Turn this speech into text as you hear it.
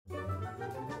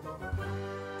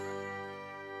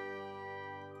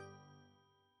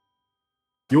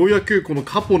ようやくこの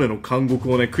カポネの監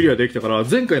獄をね、クリアできたから、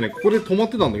前回ね、ここで止まっ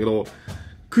てたんだけど、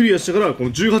クリアしてから、こ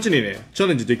の18にね、チャ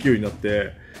レンジできるようになっ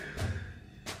て、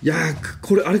いやー、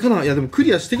これあれかな。いやでもク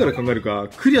リアしてから考えるか。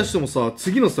クリアしてもさ、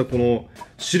次のさ、この、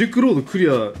シルクロードクリ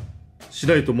アし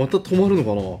ないとまた止まるの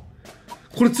かな。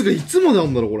これつがいつまであ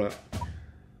んだろう、これ。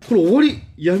これ終わり、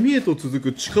闇へと続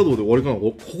く地下道で終わりかな。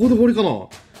ここで終わりかな。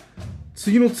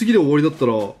次の次で終わりだった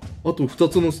ら、あと2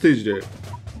つのステージで、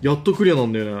やっとクリアな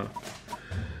んだよね。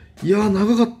いやー、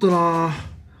長かったなー。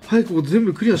早くここ全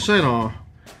部クリアしたいな。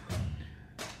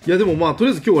いやでもまあと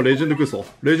りあえず今日はレジェンドクエスト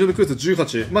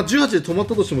18、まあ18で止まっ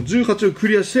たとしても18をク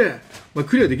リアして、まあ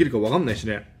クリアできるかわかんないし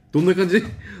ね、どんな感じ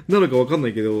なのかわかんな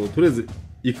いけど、とりあえず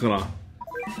行くか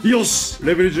な。よし、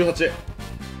レベル18。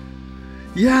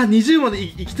いやー20まで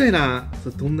行きたいな。さあ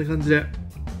どんな感じで、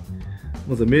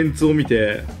まずはメンツを見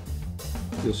て、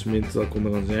よし、メンツはこん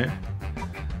な感じね。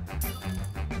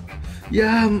い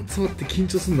やー、そうやって緊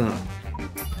張すんな。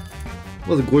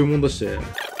まず五右衛門出して、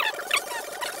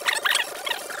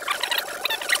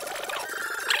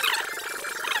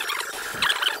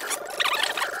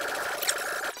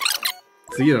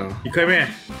次だな。2回目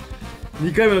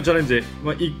のチャレンジ。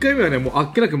まあ、1回目はね、もうあ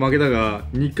っけなく負けたが、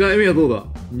2回目はどうだ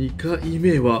 ?2 回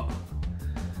目は、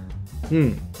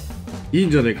いい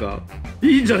んじゃねえか。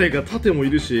盾もい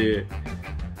るし、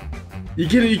い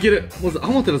ける。まずア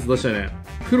マテラス出したいね。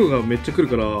黒がめっちゃ来る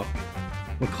から、ま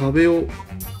あ、壁を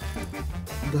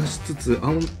出しつつ、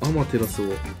アマテラス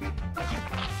を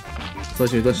最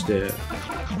初に出して、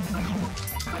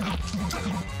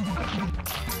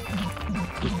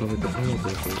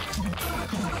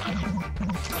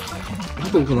あ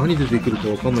と僕何出てくるか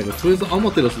わかんないけど、とりあえずア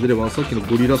マテラス出ればさっきの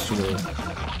ゴリラッシュも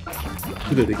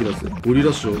クリアできるはず。ゴリラ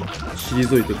ッシュを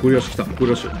退いて、ゴリラッシュ来た。ゴ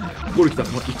リ来た。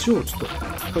まあ、一応ちょっと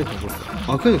高いかもしれない。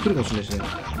赤いの来るかもしれないしね。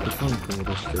3分を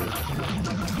出して、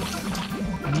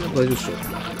大丈夫っしょ。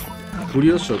ゴリ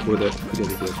ラッシュはこれでクリア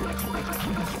できるは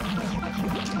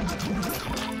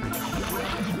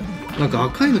ず。なんか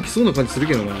赤いの来そうな感じする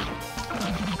けどね。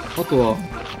あとは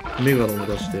メガロンを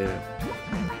出して、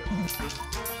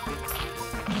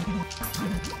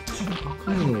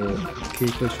赤いのを警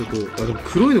戒しようと。あ、でも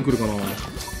黒いの来るかな。こ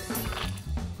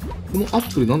のア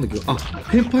ップルなんだっけど、あ、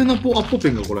パイナップルアッポペ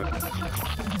ンがこれ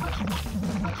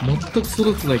全く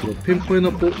育ってないけど、パイナ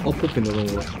ップルアッポペンだな、こ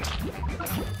れ。よ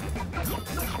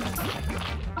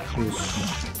し、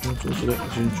この調子で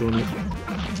順調に。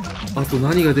あと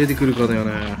何が出てくるかだよ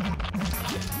ね。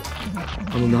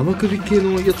生首系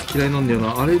のやつ嫌いなんだよ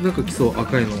な。あれなんか来そう、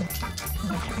赤いの。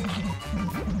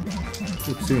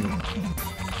強いな。よ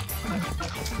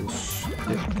し。で、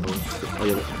倒して。あ、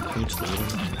やばい。ちょっとやらない。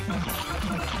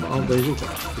あ、大丈夫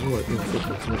か。すごい、今ちょっと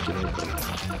集まってないから。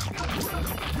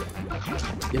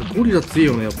いや、ゴリラ強い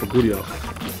よね、やっぱゴリラ。こ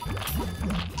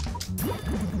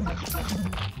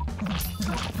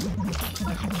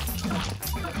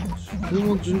の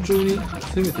まま順調に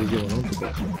攻めていけばなんと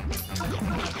か。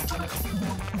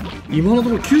今のと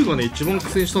ころ9がね、一番苦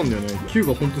戦したんだよね。9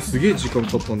がほんとすげえ時間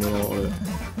かかったんだよな、あれ。あ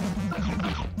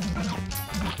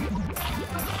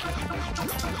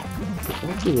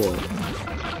とは、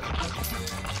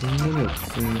そんなのは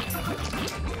苦戦。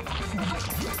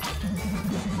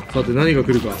さて、何が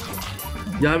来るか。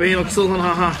やべえの来そうだ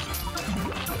な。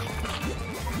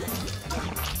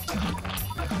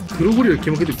黒ゴリラ決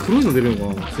まけて黒いの出る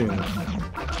のかな、強いな。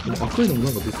でも赤いのも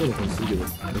なんか出そうな感じするけど、め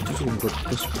っちゃちょっと確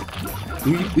か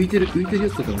浮いてるや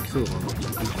つとかも来そうだな。浮いて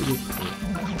るやつとか。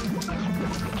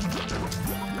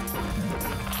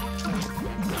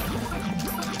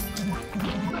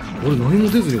俺何も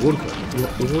出ずに終わるか。いや、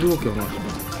終わるわけはない。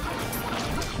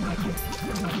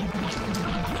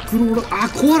袋オラ、あ、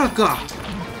コアラか。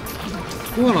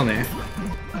コアラね。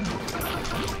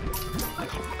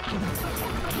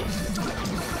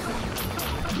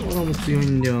コアラも強い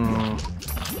んだよな。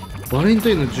バレンタ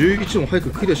インの11も早く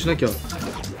クリアしなきゃ。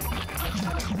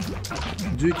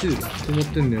11で止まっ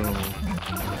てんだよな。コ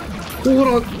ー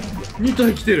ラ2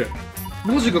体来てる。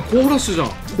マジか、コーラッシュじゃん。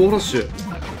コーラッシュ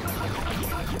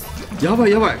やば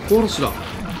い、コーラッシュだ。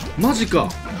マジか。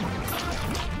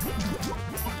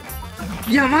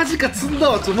いや、マジか、積んだ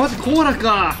わ。マジコーラ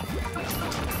か。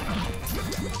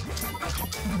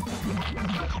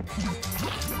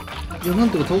いや、なん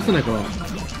とか倒せないかな。あ、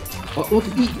待って、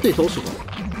1体倒したか。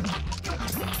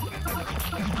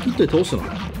1体倒したな。あ、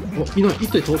いない。1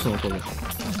体倒したな、多分。倒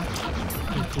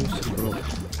してるから。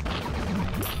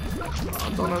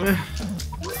あ、頼め。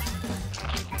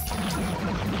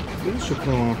どうしよう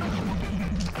かな。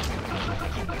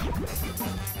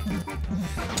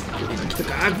来た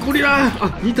か。あ、ゴリラ。あ、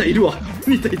2体いるわ。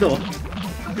2体いたわ。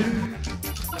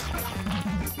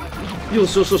よ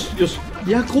し。い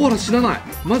や、コアラ死なない。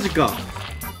マジか。あ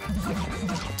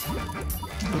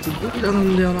とゴリラな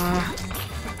んだよな。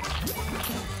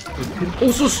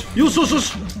おしよしよしよしよ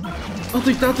し。あと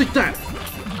1体、あと1体。い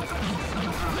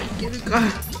けるか。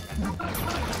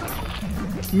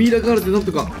ミイラガールでなん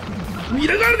とか。ミイ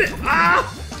ラガールで、終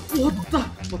わった。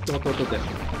待って待って待って。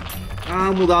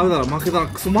もうダメだな、負けたな。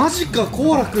くそ、マジか。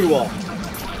コアラ来るわ。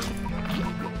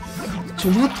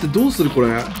待って、どうするこ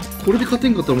れ。これで勝て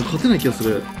んかったらもう勝てない気がす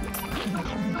る。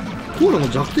コアラの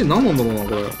弱点何なんだろうな、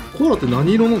これ。コアラって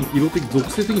何色なの？色的、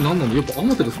属性的に何なの？やっぱア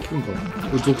マテラス効くんかな。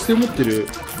これ属性持ってる。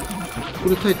こ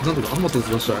れ耐えてなんとかアマテラ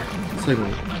ス出したい。最後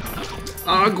に。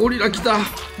ゴリラ来た。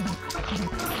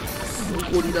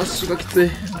ゴリラッシュがきつ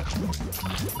い。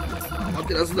アマ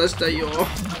テラス出したいよ。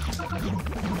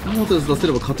アマテラス出せ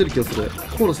れば勝てる気がする。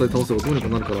コアラさえ倒せばどうにか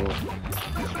なるからな。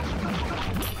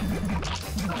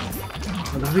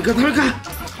ダメかダメか。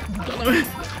頼め。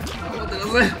アマテラ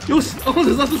ス。よし、アマ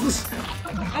テラス出す。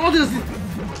アマテラス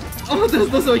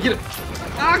出せばいける。く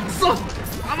そ。ア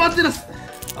マテラス。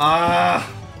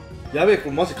やべえ、こ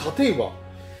れマジ勝てんわ。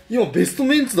今ベスト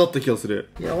メンツだった気がする。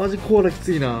いや、マジコアラき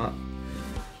ついな。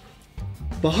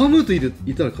バハムートい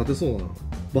たら勝てそうだな。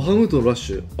バハムートのラッ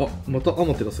シュ。またア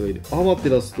マテラスがいる。アマテ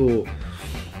ラスと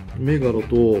メガロ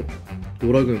と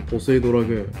ドラグーン、ポセイドラ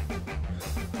グ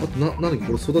ーン。あと何か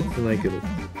これ育ててないけど、なん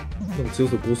か強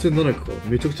そう。5700か。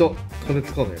めちゃくちゃ金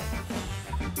使うね。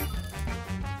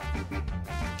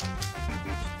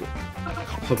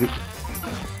ちょっと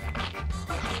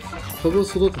株を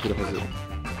育ててるはず。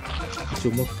一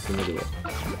応マックスまでは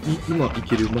今い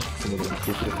けるマックスまではでき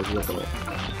るはずだから。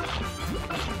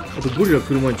あとゴリラ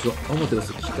来る前にアマテラ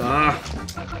ス来た。ア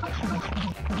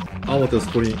マテラ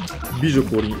ス降臨、美女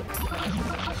降臨。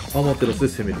アマテラスで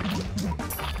攻める。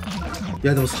い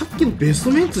やでもさっきのベス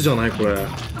トメンツじゃないこれ。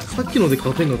さっきので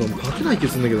勝てんかったらもう勝てない気が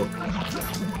するんだけど。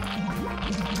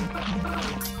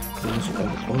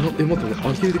待って、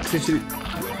アヒルで苦戦してる。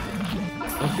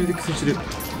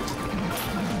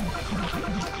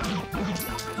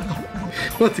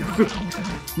待って、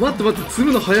待って、積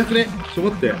むの早くね。待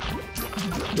って。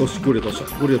よし、ゴリラ倒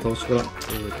した。ゴリラ倒したから、出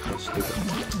してか。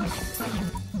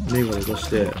メガネ出し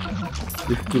て、で、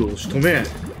袋を仕留め。で、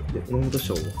このまま出し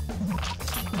ちゃおう。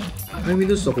早め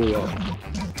に出した方が、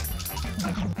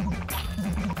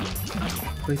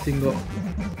回転が、か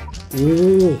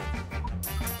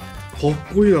っ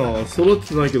こいいな。揃っ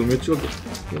てないけどめっちゃかっこ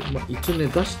いい。一応ね、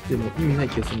出しても意味ない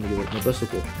気がするんだけど、出しと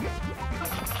こう。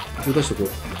一応出しとこう。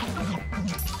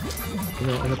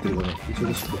余ってるからね、一応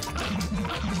出しとこう。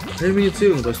早めに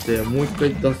強いの出して、もう一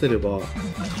回出せれば、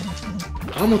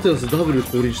アマテラスダブル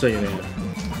降臨したいよね。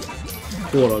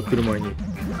コアラ来る前に。い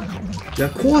や、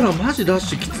コアラマジラッ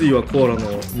シュきついわ、コアラ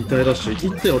の2体ラッシュ。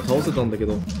1体は倒せたんだけ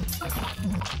ど。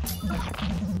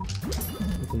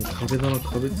この壁だな、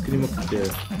壁作りまくって。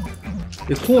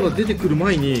で、コアラ出てくる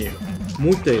前に、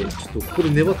もう1体、ちょっとここで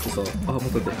粘ってさ、待っ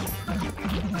て。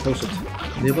倒しちゃっ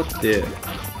た。粘って、いや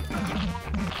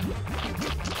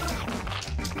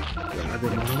で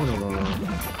もまだまだ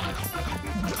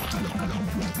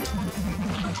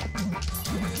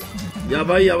な。や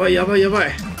ばい。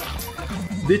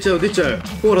出ちゃう。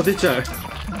コアラ出ちゃう。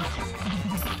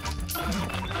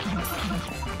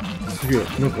すげえ、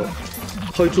なんか、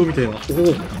会長みたいな。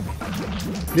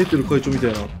寝てる会長みた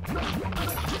いな。ゴ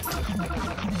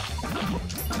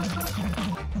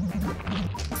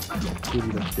リ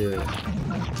ラって。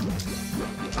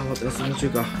アマテラスもうちょ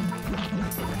いか。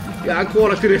いやー、コア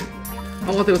ラ来る。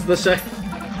アマテラス出したい。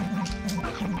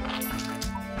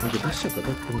なんか出しちゃった。出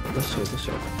しちゃう。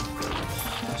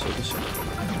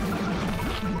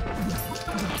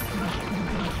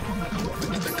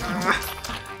来たか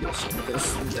ー。よし、アマテラ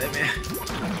ス2体目。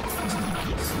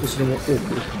少しでも多く。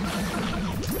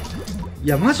い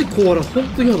や、マジコアラほん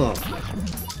と嫌だ。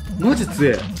マジ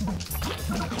強え。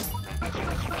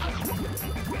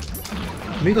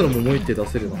メガロももう一手出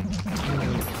せるな。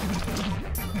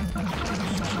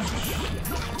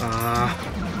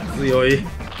強い。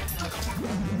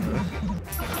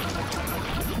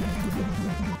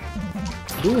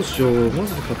どうしよう、マ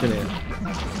ジで勝てねえ。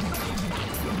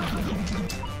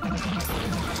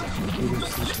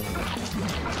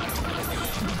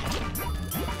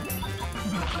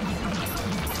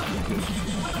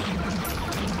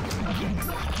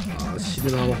死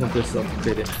ぬな、本当です。特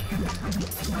定で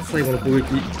最後の攻撃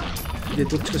で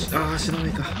どっちか死なな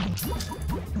いか。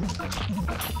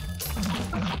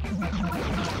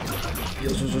よ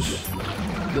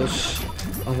し。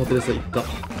アマテラスいった。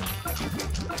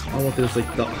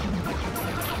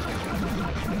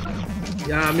い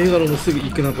やー、メガロもすぐ行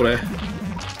くな、これ。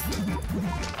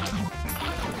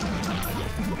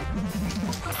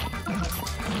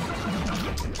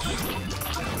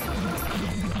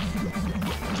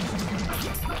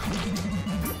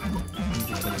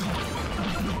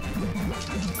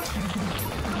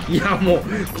いやもう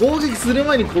攻撃する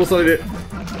前に殺される。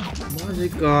マジ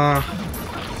か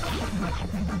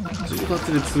10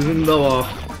月でつるんだわ。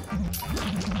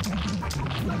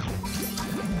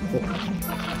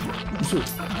嘘、待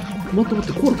って待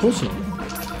って、コーラ倒したな。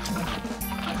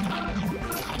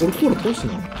俺コーラ倒した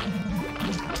な。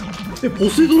ポ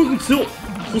セイドラグン強っ。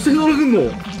ポセイドラグン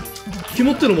の決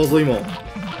まってるの技今。あ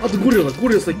とゴリラだ、ゴ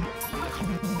リラさ、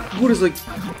ゴリラさ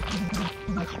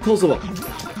倒せば。い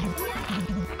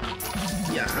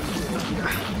や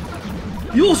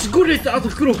ー、よしゴリラいった。あと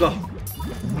フクロウか。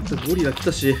またゴリラ来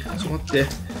たし、ちょっと待って。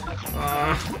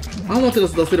アマテラ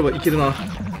ス出せればいけるな。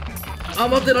ア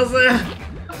マテラス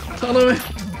頼む。ア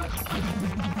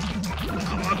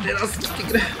マテラス来て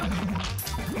くれ。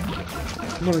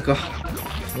まだか。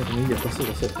まだいいや、出そう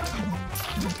出そう。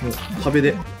もう壁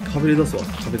で出すわ。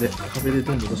壁で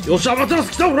どんどん出して。よし、アマテラ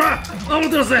ス来た。ほらアマ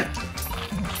テラス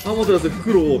でフ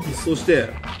クロウを一掃して、も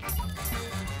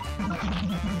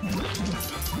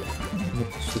う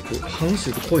ちょっと話し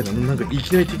てると怖いな。なんかい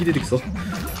きなり敵出てきそう。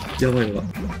やばいのが。よ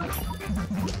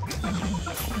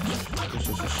し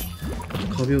よしよし。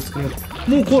壁を作ります。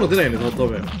もうコーラ出ないよね、多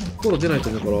分。コーラ出ないと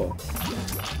思うから。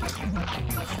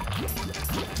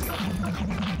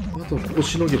あとはここ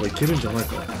しのげばいけるんじゃない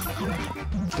か。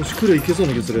よし、クレイいけそう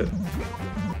な気がする。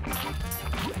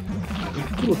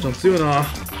クロちゃん強いな。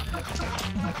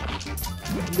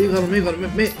メガロ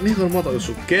まだ。よ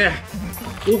し、オッケー。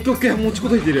オッケーオッケー、持ちこ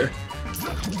たえている。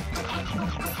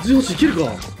18いけるか。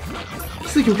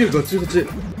奇跡起きるか。18。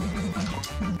ゴ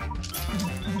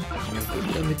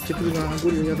リラめっちゃ来るな。ゴ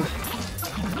リラやだ。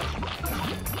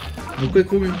もう一回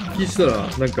攻撃したら、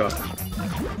なんか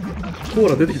コー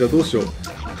ラ出てきたらどうしよう。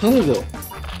頼むぞ。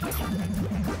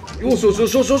よしよしよ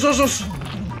しよしよしよしよし。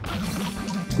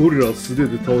ゴリラ素手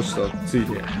で倒した。ついに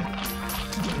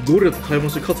ゴリラと対マン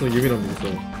して勝つの夢なんだけ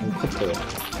どさ、もう勝ったわ。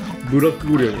ブラック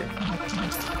ゴリラに。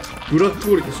ブラッ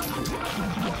クゴリラ。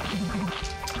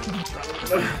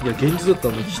いや現実だった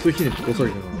らもうひとひねり殺され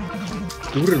るな。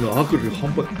ゴリラの握力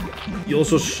半端ない。よ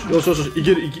しよしよしよしよし、い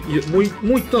けるいける。もういっ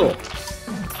たろ。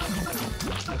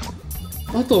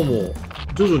あとはもう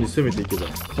徐々に攻めていけば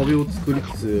壁を作り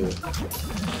つつ。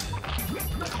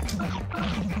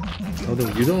あ、でも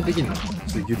油断はできんな。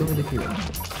油断はできんな。こ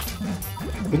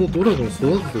のドラゴン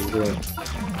育ててるこれ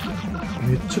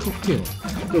めっちゃかっけえな。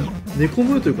でも寝込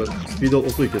むというかスピードは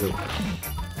遅いけど、レ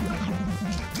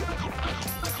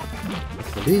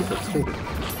ーザー使うか。よ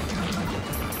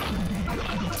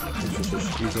しよしよ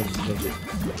し、いい感じいい感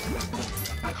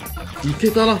じ。い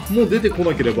けたな。もう出てこ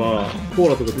なければ、コー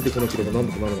ラとか出てこなければなん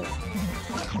とかなるな。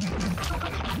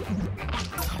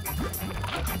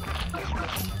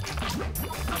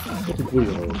あとゴリ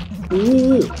ラだろ。おお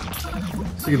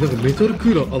すげえ。なんかメタルク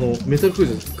ーラー、メタルクー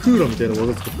ラーじゃない、クーラーみたいな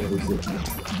技使ってねこいつ。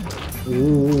おお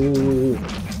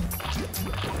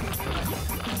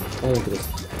あ、待ってくださ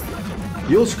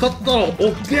い。よし勝ったろ。オ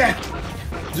ッケー。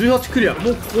18クリア。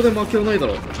もうここで負けはないだ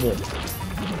ろう。も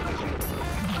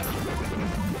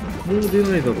う出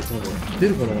ないだろう。多分出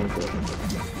るかな。なんか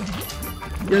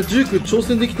いや19挑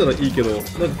戦できたらいいけど、なんか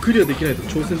クリアできないと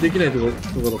挑戦できないとかだっ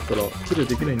たらクリア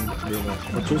できないんだよな。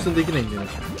挑戦できないんだよな。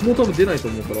もう多分出ないと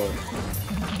思うから。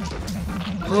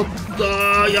勝った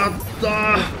ー。やっ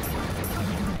た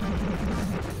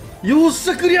ー。よっ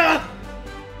しゃクリア。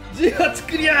18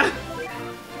クリア。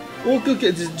オッケーオッケ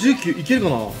ー。19いけるか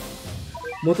な。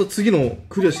また次の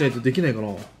クリアしないとできないかな。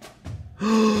は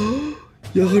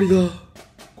ぁ、やはりだ。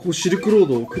ここシルクロー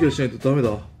ドをクリアしないとダメ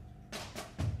だ。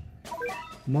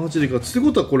マジでか。って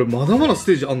ことはこれまだまだス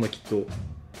テージあんなきっと。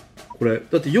これ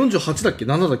だって48だっけ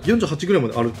7だっけ48ぐらいま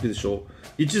であるってでしょ。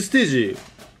1ステージ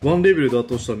1レベルだ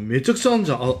としたらめちゃくちゃあん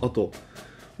じゃん。あと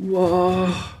うわ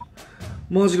ー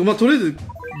マジか。まあとりあえず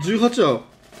18は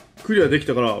クリアでき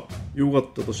たからよかっ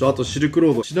たとして、あとシルクロ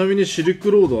ード。ちなみにシル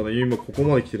クロードはね今ここ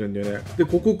まで来てるんだよね。で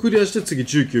ここクリアして次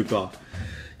19か。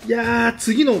いやー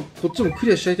次のこっちもク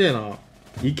リアしちゃいたいな。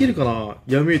いけるかな。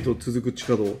闇へと続く地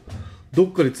下道ど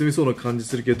っかに積みそうな感じ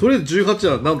するけど、とりあえず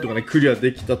18はなんとかねクリア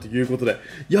できたということで、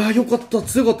いやーよかった。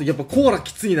強かった。やっぱコーラ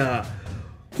きついな。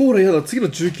コーラやだ。次の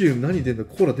19何出んだ。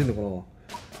コーラ出んのか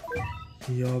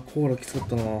な。いやーコーラきつかっ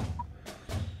たな。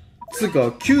つうか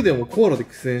9でもコーラで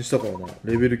苦戦したからな。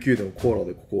レベル9でもコーラ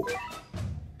でここ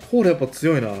コーラやっぱ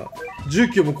強いな。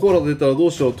19もコーラ出たらど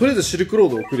うしよう。とりあえずシルクロー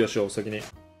ドをクリアしよう先に。